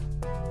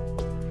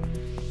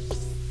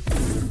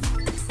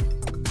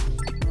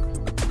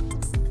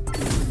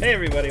Hey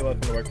everybody,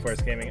 welcome to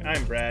Workforce Gaming.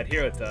 I'm Brad,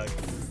 here with Doug.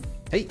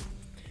 Hey.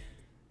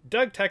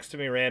 Doug texted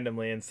me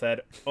randomly and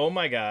said, "Oh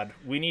my god,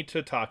 we need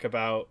to talk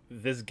about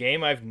this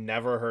game I've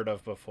never heard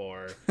of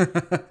before." And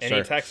he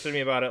texted me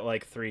about it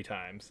like 3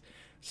 times.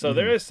 So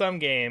there is some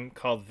game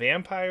called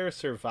Vampire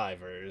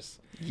Survivors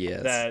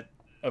that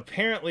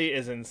apparently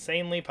is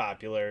insanely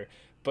popular,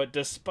 but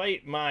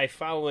despite my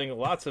following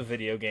lots of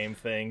video game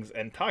things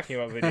and talking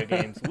about video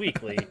games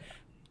weekly,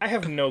 I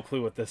have no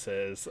clue what this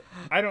is.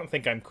 I don't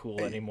think I'm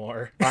cool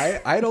anymore.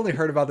 I'd only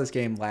heard about this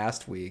game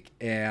last week,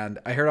 and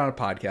I heard it on a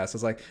podcast. I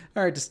was like,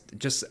 all right,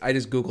 I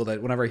just Googled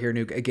it. Whenever I hear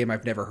a game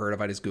I've never heard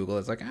of, I just Google it.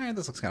 It's like, all right,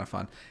 this looks kind of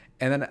fun.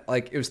 And then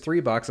like it was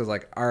 $3. I was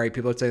like, all right,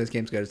 people are saying this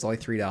game's good. It's only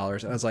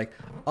 $3. And I was like,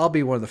 I'll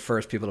be one of the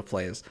first people to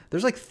play this.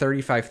 There's like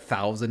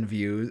 35,000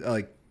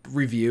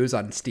 reviews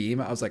on Steam.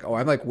 I was like, oh,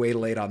 I'm like way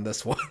late on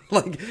this one.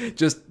 Like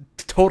just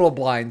total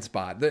blind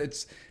spot.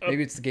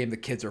 Maybe it's the game the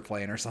kids are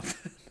playing or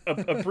something.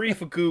 A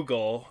brief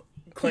Google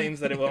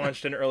claims that it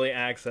launched in early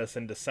access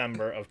in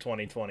December of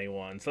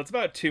 2021. So it's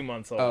about 2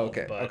 months old. Oh,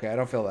 okay. Okay, I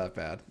don't feel that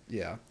bad.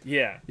 Yeah.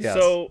 Yeah. Yes.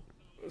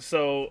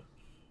 So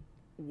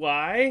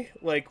why?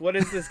 Like, what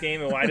is this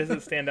game and why does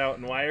it stand out?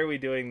 And why are we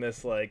doing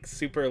this like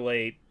super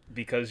late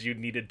because you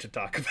needed to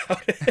talk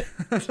about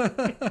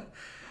it?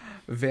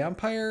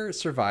 Vampire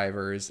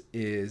Survivors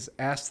is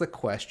ask the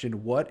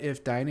question, what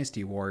if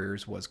Dynasty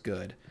Warriors was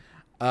good?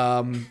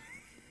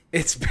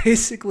 It's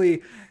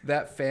basically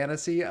that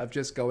fantasy of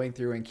just going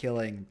through and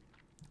killing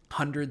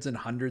hundreds and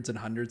hundreds and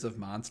hundreds of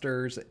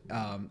monsters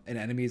and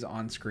enemies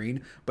on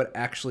screen, but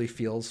actually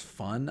feels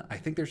fun. I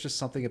think there's just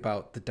something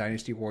about the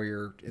Dynasty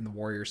Warrior in the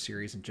Warrior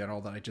series in general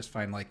that I just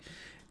find like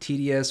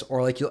tedious,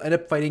 or like you'll end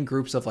up fighting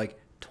groups of like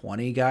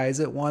 20 guys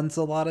at once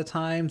a lot of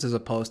times as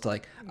opposed to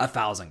like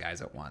 1,000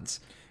 guys at once.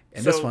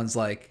 And this one's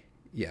like,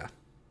 yeah.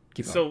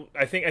 So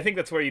I think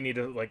that's where you need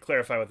to like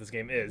clarify what this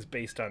game is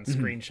based on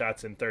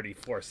screenshots in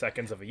 34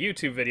 seconds of a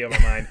YouTube video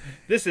in my mind.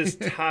 This is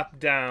top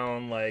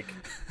down, like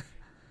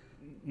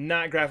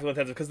not graphical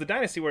intensive, because the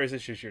Dynasty Warriors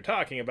issues you're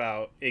talking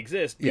about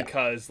exist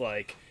because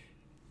like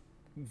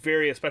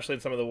especially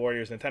in some of the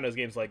Warriors Nintendo's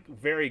games, like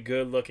very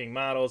good looking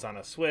models on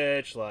a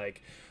Switch,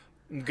 like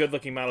good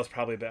looking models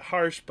probably a bit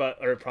harsh,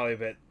 or probably a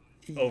bit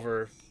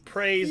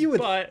overpraised,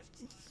 but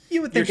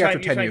you would think after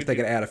 10 years they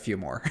could add a few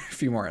more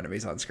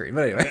enemies on screen.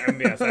 But anyway.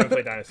 Yes, I haven't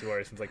played Dynasty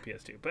Warriors since like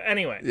PS2. But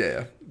anyway.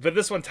 Yeah. But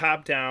this one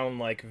top down,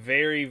 like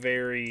very,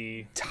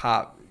 very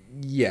top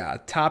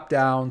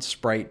down,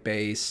 sprite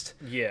based.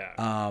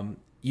 Yeah.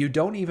 You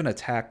don't even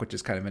attack, which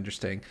is kind of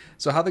interesting.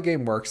 So how the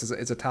game works is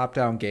it's a top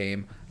down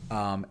game,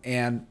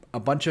 and a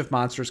bunch of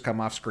monsters come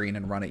off screen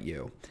and run at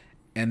you.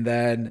 And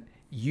then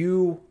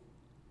you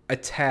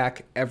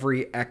attack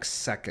every X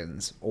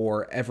seconds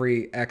or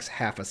every X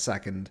half a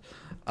second.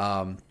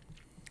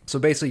 So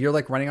basically, you're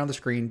like running on the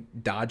screen,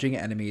 dodging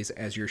enemies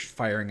as you're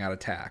firing out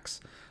attacks.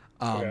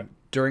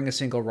 During a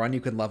single run, you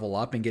can level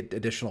up and get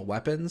additional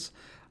weapons.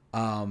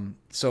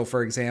 So,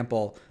 for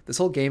example, this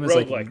whole game is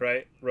roguelike,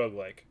 right?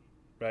 Roguelike,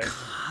 right?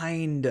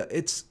 Kinda.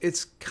 It's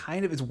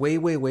way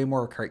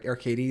more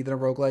arcadey than a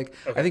roguelike.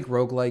 Okay. I think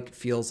roguelike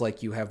feels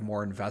like you have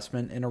more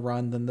investment in a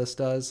run than this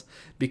does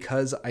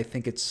because I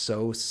think it's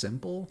so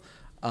simple.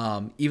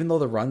 Even though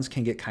the runs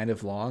can get kind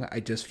of long, I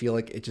just feel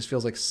like it just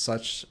feels like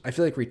I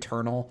feel like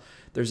Returnal,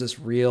 there's this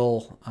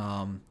real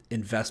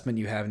investment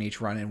you have in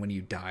each run, and when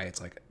you die,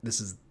 it's like this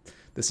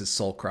is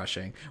soul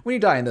crushing. When you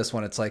die in this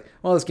one, it's like,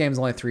 well, this game's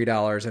only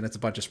 $3 and it's a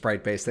bunch of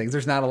sprite based things.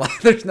 There's not a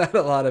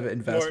lot of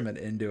investment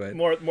into it.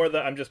 More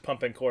that I'm just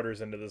pumping quarters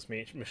into this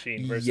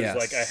machine versus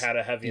like I had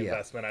a heavy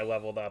investment, I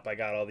leveled up, I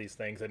got all these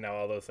things, and now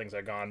all those things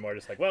are gone. More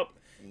just like, well,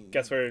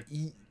 guess we're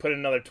put in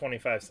another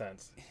 25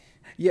 cents.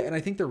 Yeah, and I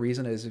think the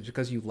reason is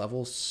because you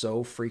level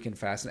so freaking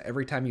fast, and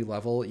every time you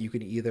level, you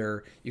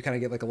kind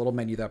of get like a little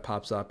menu that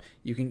pops up.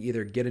 You can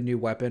either get a new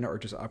weapon or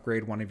just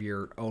upgrade one of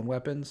your own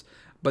weapons.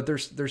 But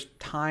there's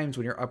times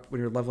when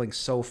you're leveling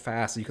so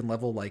fast, you can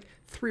level like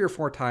 3 or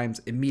 4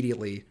 times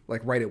immediately,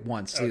 like right at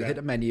once. So you hit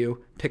a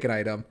menu, pick an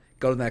item,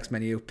 go to the next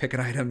menu, pick an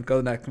item, go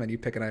to the next menu,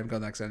 pick an item, go to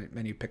the next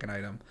menu, pick an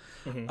item.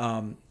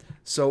 Mm-hmm.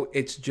 So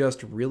it's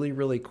just really,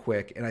 really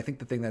quick. And I think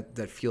the thing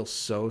that feels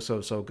so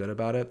good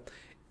about it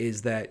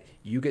is that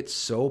you get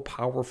so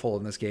powerful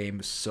in this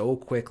game so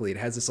quickly. It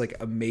has this like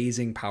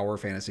amazing power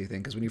fantasy thing,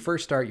 because when you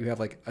first start, you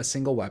have like a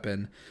single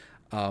weapon,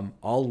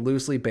 all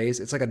loosely based.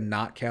 It's like a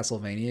not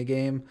Castlevania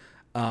game.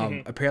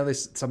 Apparently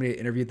somebody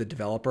interviewed the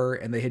developer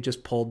and they had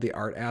just pulled the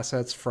art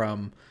assets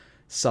from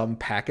some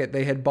packet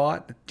they had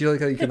bought. Do you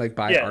like how you can like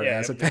buy art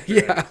assets?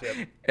 Yeah.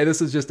 And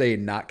this is just a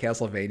not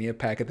Castlevania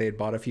packet they had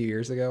bought a few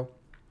years ago.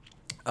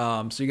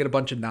 So you get a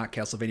bunch of not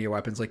Castlevania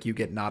weapons, like you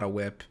get not a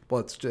whip.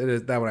 Well,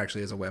 that one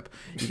actually is a whip.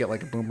 You get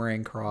like a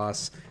boomerang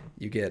cross.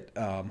 You get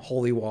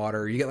holy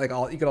water. You get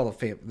all the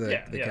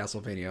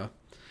Castlevania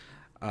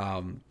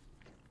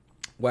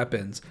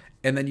weapons,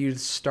 and then you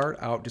start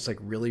out just like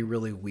really,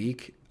 really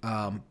weak.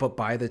 But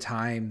by the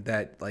time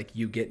that like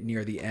you get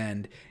near the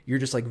end, you're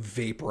just like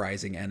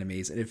vaporizing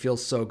enemies, and it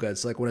feels so good.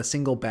 So like when a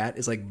single bat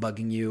is like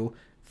bugging you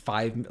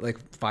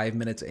 5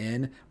 minutes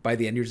in, by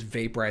the end you're just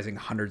vaporizing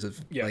hundreds of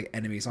like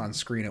enemies on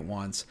screen at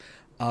once.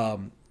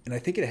 And I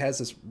think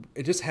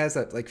it just has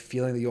that like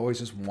feeling that you always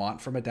just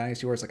want from a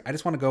Dynasty Warriors. Like, I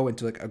just want to go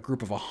into like a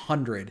group of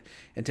 100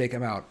 and take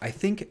them out. I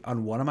think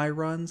on one of my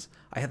runs,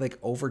 I had like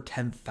over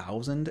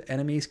 10,000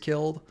 enemies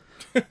killed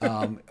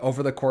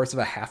over the course of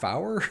a half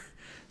hour.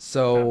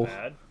 So, not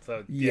bad.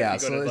 So yeah,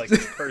 if you go to like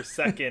per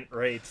second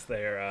rates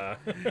there.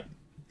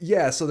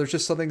 Yeah, so there's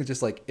just something that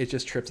just like it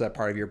just trips that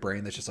part of your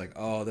brain that's just like,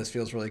 oh, this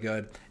feels really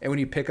good. And when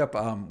you pick up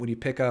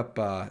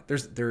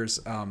there's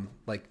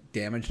like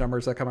damage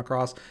numbers that come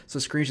across. So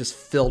the screen's just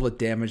filled with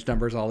damage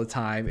numbers all the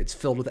time. It's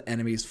filled with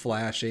enemies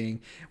flashing.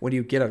 When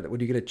you get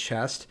a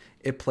chest,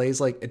 it plays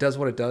like it does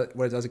what it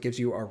does. It gives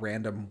you a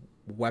random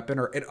weapon,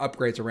 or it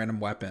upgrades a random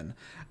weapon.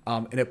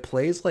 And it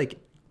plays like,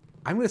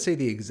 I'm gonna say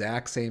the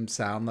exact same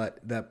sound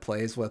that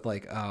plays with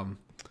like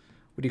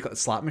what do you call it,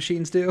 slot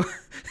machines do.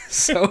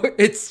 So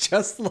it's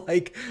just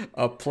like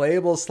a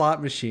playable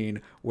slot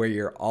machine where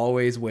you're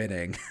always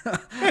winning.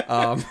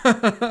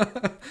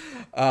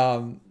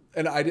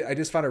 And I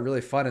just found it really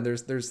fun, and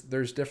there's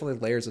definitely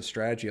layers of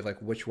strategy of like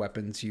which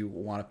weapons you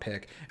want to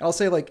pick. And I'll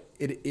say like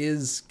it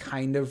is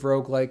kind of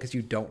roguelike because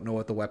you don't know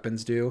what the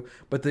weapons do,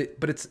 but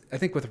it's, I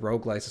think with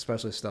roguelikes,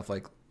 especially stuff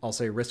like, I'll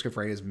say Risk of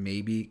Rain is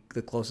maybe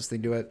the closest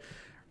thing to it.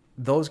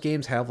 Those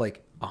games have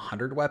like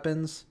 100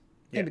 weapons,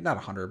 maybe not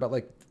 100, but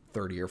like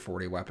 30 or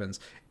 40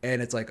 weapons,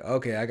 and it's like,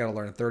 okay, I gotta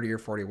learn 30 or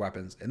 40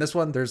 weapons. In this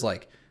one, there's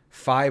like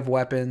 5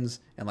 weapons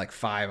and like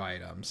 5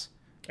 items.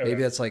 Okay.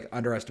 Maybe that's like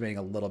underestimating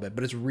a little bit,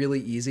 but it's really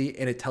easy,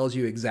 and it tells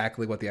you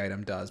exactly what the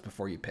item does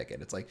before you pick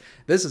it. It's like,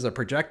 this is a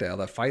projectile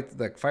that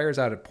fires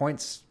out at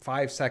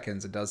 0.5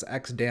 seconds. It does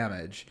X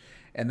damage,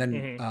 and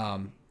then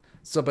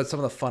but some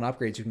of the fun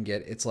upgrades you can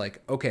get, it's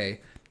like,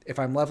 okay, if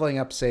I'm leveling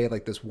up, say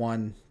like this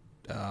one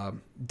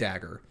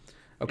dagger,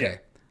 okay.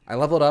 I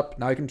level it up.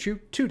 Now I can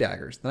shoot 2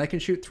 daggers. Then I can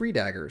shoot 3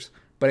 daggers.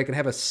 But I can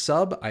have a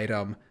sub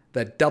item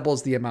that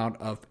doubles the amount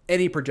of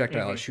any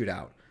projectile I shoot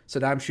out. So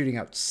now I'm shooting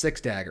out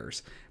 6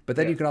 daggers. But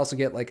then you can also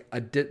get like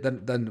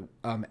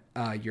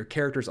your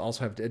characters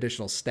also have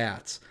additional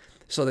stats,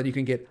 so that you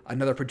can get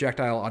another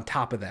projectile on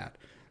top of that.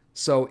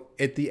 So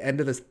at the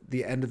end of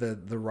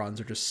the runs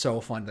are just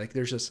so fun. Like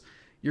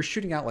you're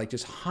shooting out like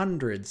just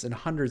hundreds and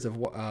hundreds of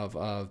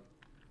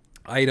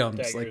items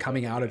daggers, like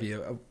coming out of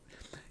you.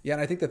 Yeah,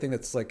 and I think the thing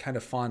that's like kind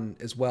of fun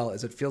as well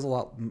is it feels a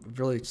lot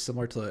really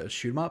similar to a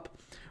shoot 'em up,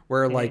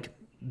 where like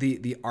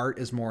the art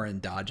is more in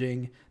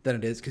dodging than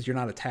it is, because you're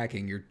not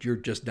attacking, you're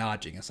just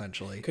dodging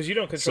essentially. Because you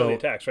don't control the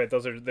attacks, right?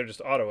 They're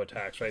just auto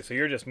attacks, right? So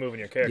you're just moving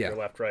your character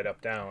left, right,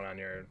 up, down on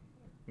your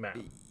map.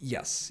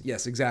 Yes,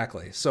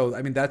 exactly. So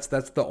I mean that's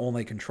the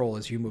only control,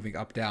 is you moving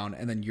up, down,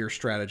 and then you're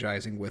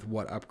strategizing with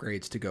what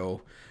upgrades to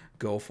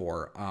go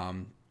for.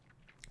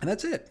 And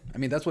that's it. I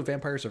mean, that's what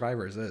Vampire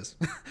Survivors is.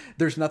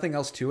 There's nothing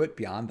else to it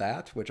beyond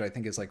that, which I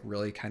think is like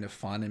really kind of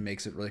fun and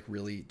makes it like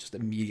really just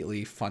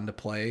immediately fun to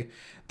play.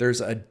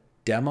 There's a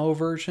demo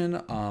version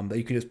that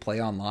you can just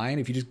play online.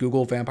 If you just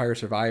Google Vampire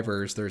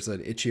Survivors, there's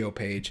an itch.io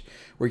page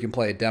where you can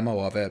play a demo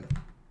of it,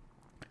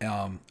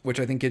 which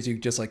I think gives you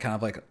just like kind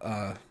of like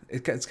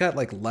it's got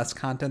like less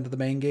content than the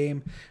main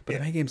game, but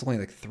the main game's only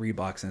like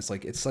 $3, and it's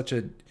like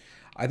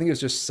I think it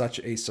was just such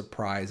a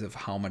surprise of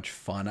how much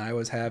fun I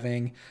was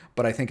having.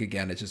 But I think,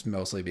 again, it's just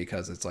mostly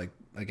because it's like,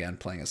 again,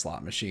 playing a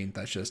slot machine.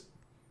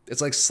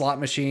 It's like slot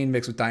machine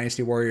mixed with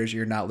Dynasty Warriors.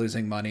 You're not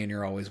losing money and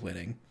you're always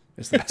winning.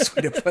 Is the best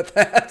way to put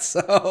that.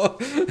 So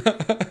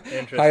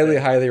highly,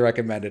 highly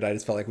recommended. I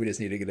just felt like we just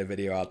need to get a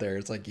video out there.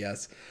 It's like,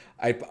 yes,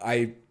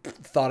 I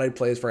thought I'd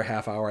play this for a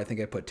half hour. I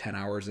think I put 10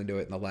 hours into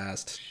it in the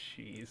last,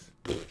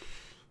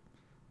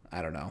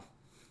 I don't know.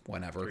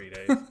 Whenever 3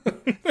 days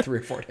 3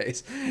 or 4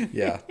 days.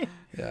 Yeah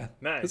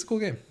Nice. It's a cool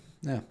game.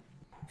 Yeah,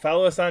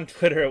 follow us on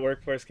Twitter at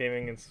Workforce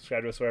Gaming and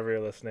subscribe to us wherever you're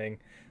listening.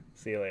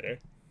 See you later.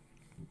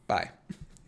 Bye.